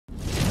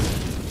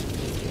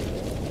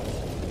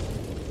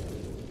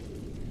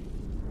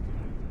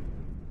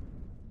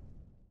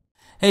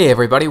Hey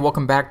everybody,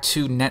 welcome back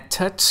to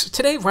NetTuts.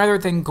 Today, rather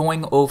than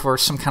going over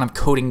some kind of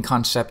coding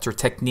concept or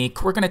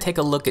technique, we're going to take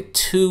a look at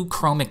two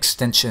Chrome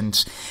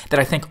extensions that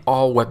I think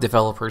all web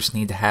developers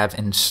need to have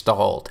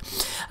installed.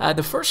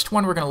 The first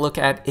one we're going to look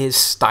at is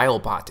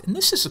StyleBot, and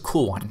this is a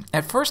cool one.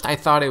 At first, I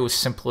thought it was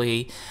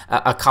simply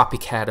a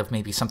copycat of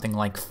maybe something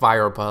like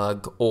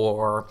Firebug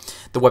or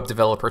the Web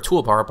Developer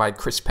Toolbar by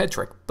Chris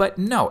Pedrick, but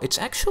no, it's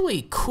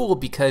actually cool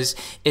because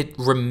it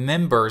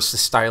remembers the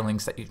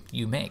stylings that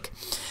you make.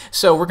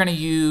 So we're going to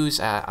use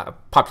a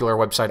popular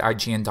website,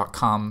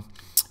 IGN.com,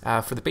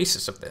 for the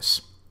basis of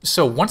this.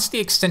 So once the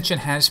extension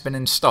has been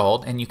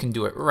installed, and you can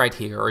do it right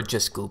here or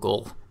just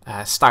Google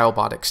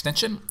StyleBot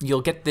extension,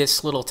 you'll get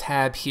this little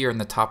tab here in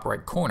the top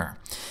right corner.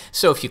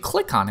 So if you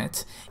click on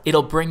it,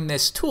 it'll bring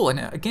this tool, and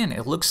again,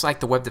 it looks like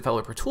the Web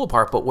Developer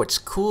Toolbar, but what's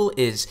cool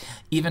is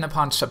even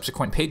upon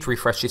subsequent page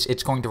refreshes,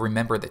 it's going to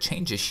remember the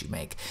changes you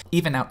make.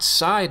 Even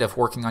outside of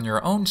working on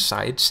your own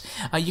sites,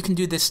 you can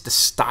do this to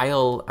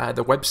style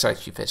the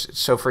websites you visit.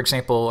 So for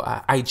example,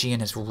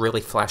 IGN is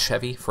really flash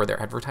heavy for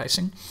their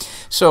advertising.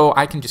 So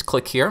I can just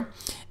click here,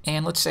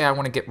 and let's say I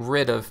want to get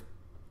rid of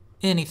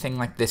anything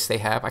like this they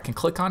have. I can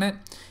click on it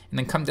and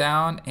then come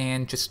down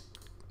and just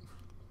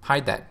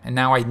hide that, and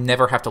now I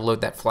never have to load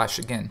that flash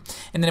again.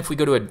 And then if we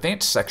go to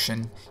advanced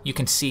section, you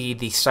can see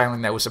the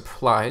styling that was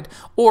applied,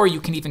 or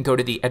you can even go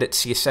to the edit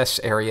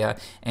CSS area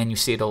and you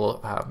see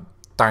it'll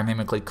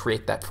dynamically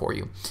create that for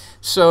you.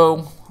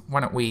 So why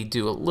don't we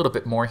do a little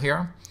bit more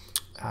here.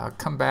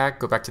 Come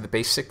back, go back to the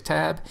basic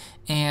tab,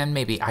 and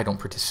maybe I don't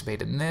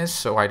participate in this,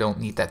 so I don't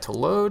need that to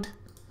load.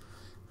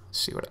 Let's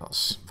see what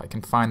else. If I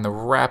can find the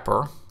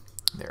wrapper,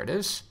 there it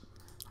is.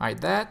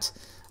 Hide that.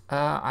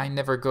 I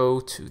never go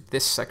to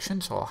this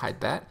section, so I'll hide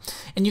that.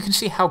 And you can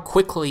see how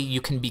quickly you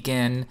can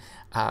begin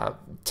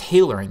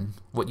tailoring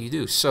what you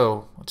do.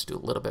 So let's do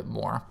a little bit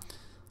more.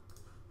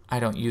 I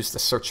don't use the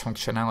search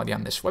functionality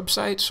on this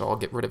website, so I'll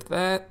get rid of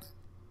that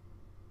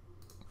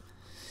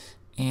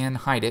and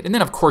hide it. And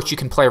then of course you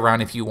can play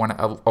around if you want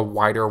a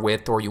wider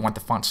width, or you want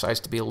the font size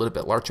to be a little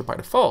bit larger by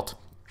default.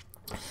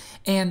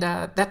 And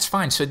that's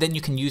fine. So then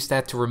you can use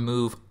that to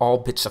remove all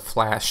bits of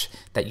flash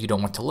that you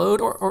don't want to load,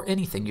 or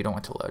anything you don't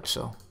want to load.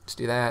 So let's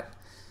do that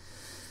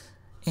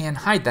and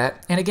hide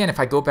that. And again, if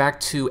I go back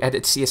to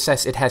edit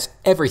CSS, it has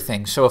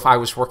everything. So if I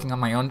was working on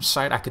my own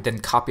site, I could then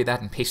copy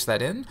that and paste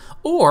that in.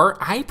 Or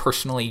I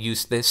personally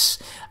use this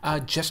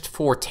just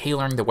for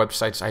tailoring the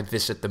websites I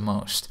visit the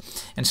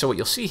most. And so what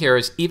you'll see here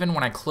is even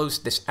when I close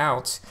this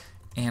out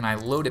and I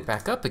load it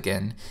back up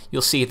again,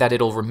 you'll see that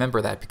it'll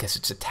remember that because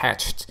it's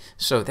attached.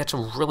 So that's a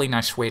really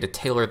nice way to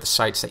tailor the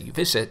sites that you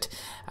visit,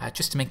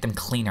 just to make them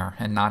cleaner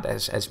and not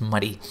as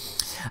muddy.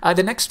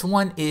 The next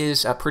one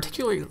is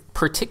particularly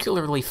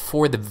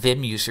for the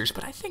Vim users,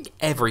 but I think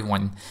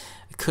everyone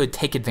could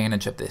take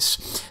advantage of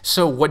this.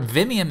 So what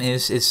VIAM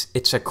is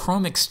it's a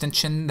Chrome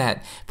extension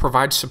that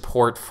provides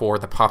support for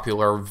the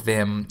popular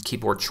Vim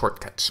keyboard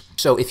shortcuts.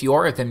 So if you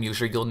are a Vim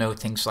user, you'll know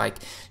things like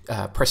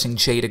pressing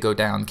J to go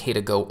down, K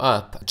to go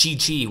up,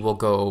 GG will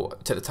go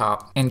to the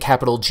top, and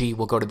capital G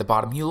will go to the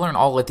bottom. You learn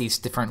all of these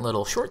different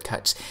little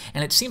shortcuts,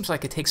 and it seems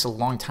like it takes a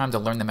long time to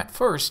learn them at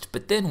first,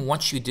 but then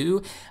once you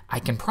do, I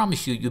can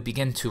promise you, you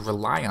begin to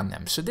rely on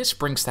them. So this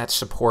brings that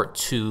support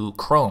to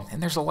Chrome,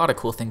 and there's a lot of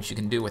cool things you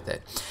can do with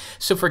it.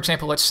 So for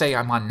example, let's say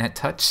I'm on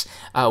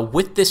NetTuts.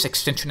 With this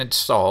extension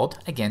installed,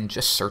 again,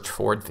 just search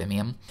for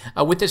VIAM.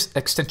 With this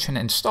extension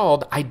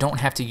installed, I don't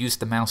have to use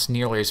the mouse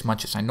nearly as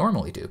much as I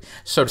normally do.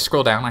 So to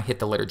scroll down, I hit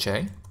the letter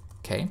J.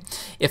 Okay.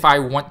 If I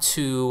want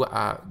to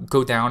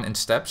go down in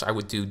steps, I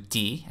would do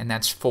D, and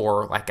that's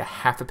for like a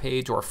half a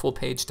page or a full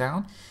page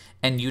down,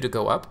 and U to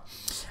go up.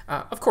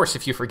 Of course,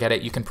 if you forget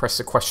it, you can press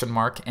the question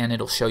mark and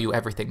it'll show you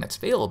everything that's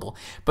available.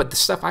 But the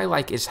stuff I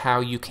like is how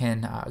you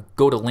can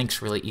go to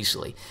links really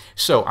easily.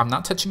 So I'm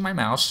not touching my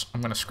mouse.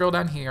 I'm going to scroll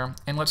down here,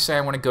 and let's say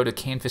I want to go to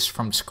Canvas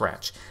from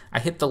scratch. I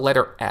hit the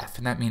letter F,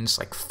 and that means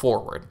like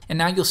forward. And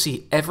now you'll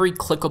see every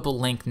clickable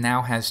link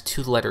now has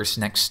two letters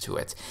next to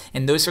it.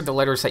 And those are the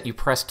letters that you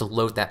press to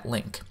load that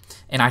link.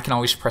 And I can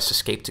always press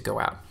escape to go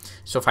out.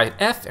 So if I hit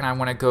F and I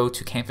want to go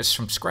to Canvas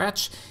from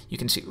scratch, you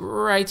can see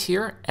right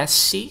here,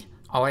 SC.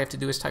 All I have to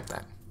do is type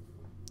that.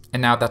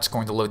 And now that's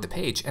going to load the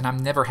page, and I'm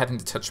never having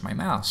to touch my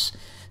mouse.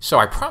 So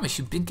I promise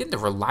you, begin to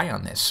rely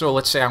on this. So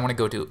let's say I want to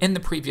go to in the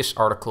previous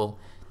article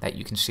that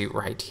you can see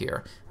right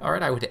here. All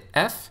right, I would hit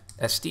F,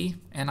 SD,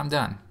 and I'm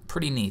done.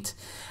 Pretty neat.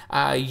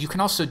 You can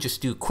also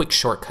just do quick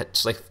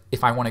shortcuts. Like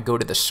if I want to go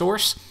to the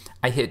source,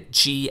 I hit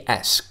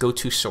GS, go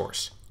to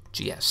source.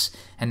 GS,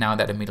 and now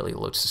that immediately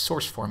loads the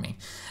source for me.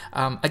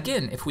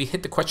 Again, if we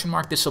hit the question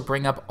mark, this will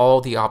bring up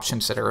all the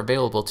options that are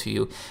available to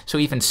you. So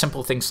even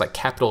simple things like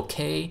capital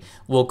K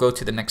will go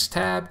to the next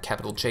tab,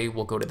 capital J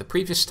will go to the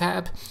previous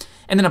tab,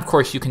 and then of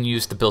course you can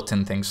use the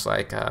built-in things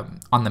like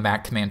on the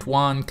Mac Command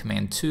 1,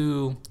 Command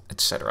 2,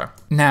 etc.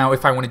 Now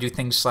if I want to do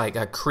things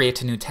like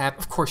create a new tab,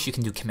 of course you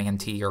can do Command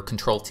T or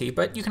Control T,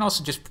 but you can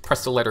also just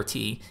press the letter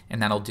T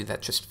and that'll do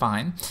that just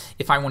fine.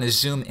 If I want to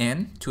zoom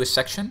in to a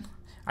section,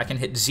 I can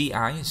hit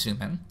ZI,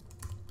 zoom in,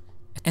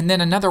 And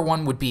then another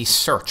one would be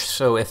search.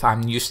 So if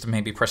I'm used to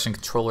maybe pressing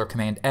Control or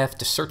Command F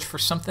to search for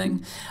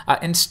something,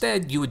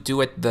 instead you would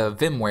do it the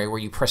Vim way where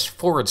you press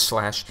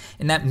 /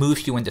 and that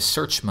moves you into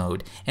search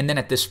mode. And then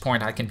at this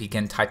point I can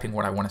begin typing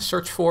what I want to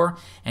search for,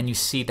 and you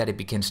see that it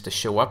begins to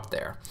show up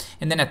there.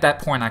 And then at that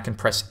point I can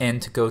press N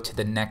to go to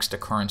the next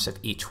occurrence of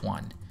each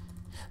one.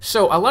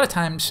 So a lot of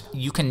times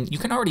you can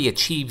already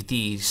achieve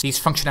these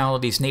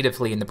functionalities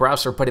natively in the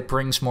browser, but it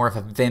brings more of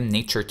a Vim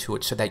nature to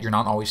it so that you're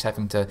not always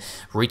having to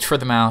reach for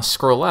the mouse,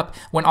 scroll up,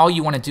 when all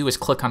you want to do is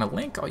click on a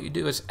link. All you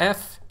do is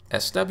F,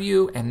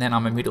 SW, and then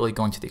I'm immediately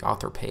going to the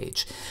author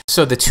page.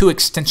 So the two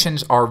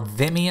extensions are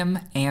VIAM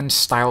and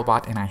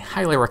StyleBot, and I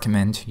highly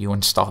recommend you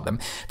install them.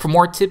 For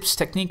more tips,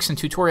 techniques, and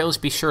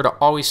tutorials, be sure to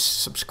always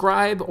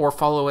subscribe or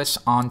follow us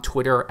on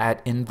Twitter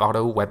at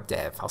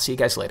InVadoWebDev. I'll see you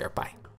guys later. Bye.